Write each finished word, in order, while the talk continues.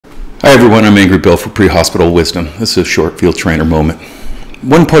everyone, I'm Angry Bill for Pre-Hospital Wisdom. This is a short field trainer moment.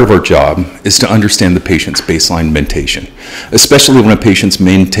 One part of our job is to understand the patient's baseline mentation, especially when a patient's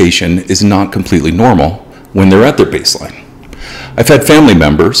mentation is not completely normal when they're at their baseline. I've had family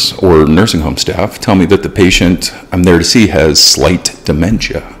members or nursing home staff tell me that the patient I'm there to see has slight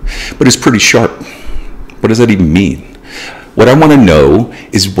dementia, but is pretty sharp. What does that even mean? What I want to know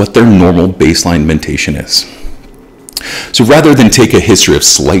is what their normal baseline mentation is. So rather than take a history of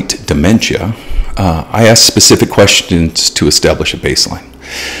slight dementia, I ask specific questions to establish a baseline.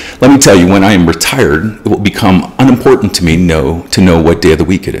 Let me tell you, when I am retired, it will become unimportant to me to know what day of the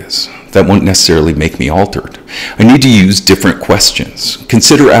week it is. That won't necessarily make me altered. I need to use different questions.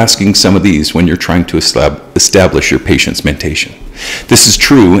 Consider asking some of these when you're trying to establish your patient's mentation. This is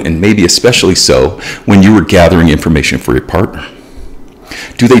true, and maybe especially so, when you are gathering information for your partner.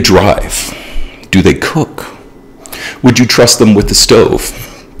 Do they drive? Do they cook? Would you trust them with the stove?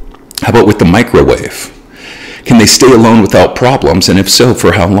 How about with the microwave? Can they stay alone without problems, and if so,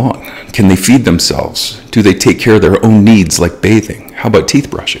 for how long? Can they feed themselves? Do they take care of their own needs like bathing? How about teeth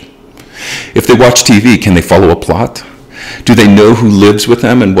brushing? If they watch TV, can they follow a plot? Do they know who lives with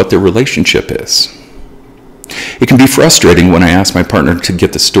them and what their relationship is? It can be frustrating when I ask my partner to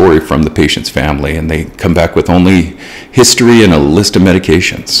get the story from the patient's family and they come back with only history and a list of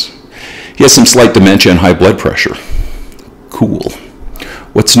medications. He has some slight dementia and high blood pressure. Cool.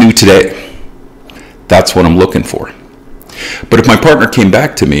 What's new today? That's what I'm looking for. But if my partner came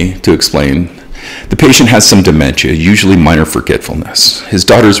back to me to explain, the patient has some dementia, usually minor forgetfulness. His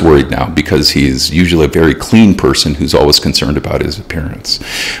daughter's worried now because he's usually a very clean person who's always concerned about his appearance.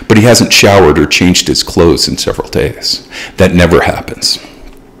 But he hasn't showered or changed his clothes in several days. That never happens.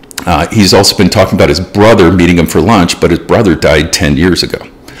 He's also been talking about his brother meeting him for lunch, but his brother died 10 years ago.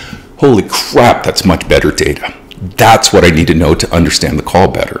 Holy crap, that's much better data. That's what I need to know to understand the call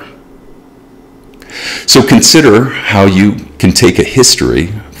better. So consider how you can take a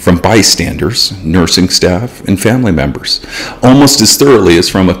history from bystanders, nursing staff, and family members, almost as thoroughly as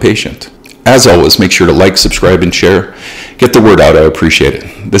from a patient. As always, make sure to like, subscribe, and share. Get the word out, I appreciate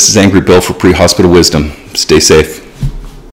it. This is Angry Bill for Pre-Hospital Wisdom. Stay safe.